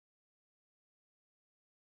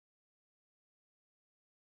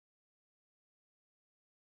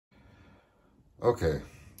Okay,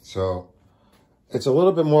 so it's a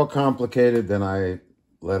little bit more complicated than I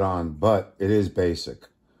let on, but it is basic.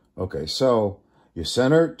 Okay, so your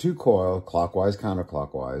center two coil, clockwise,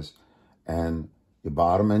 counterclockwise, and your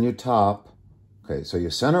bottom and your top. Okay, so your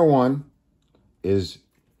center one is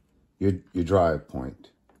your drive point,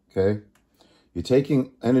 okay? You're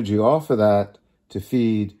taking energy off of that to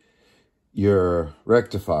feed your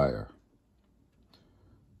rectifier,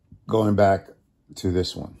 going back to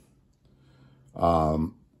this one.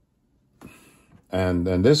 And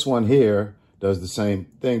then this one here does the same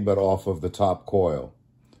thing, but off of the top coil,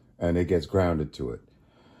 and it gets grounded to it.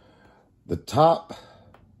 The top,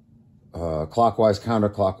 clockwise,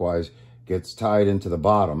 counterclockwise, gets tied into the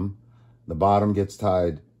bottom. The bottom gets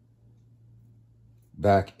tied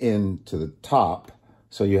back into the top,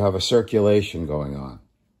 so you have a circulation going on.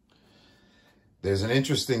 There's an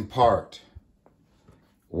interesting part.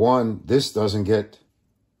 One, this doesn't get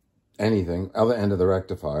anything, other end of the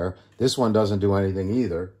rectifier. This one doesn't do anything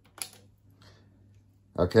either.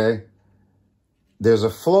 Okay? There's a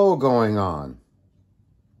flow going on.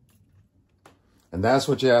 And that's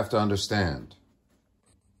what you have to understand.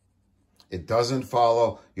 It doesn't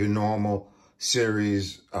follow your normal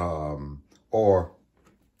series or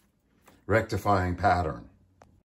rectifying pattern.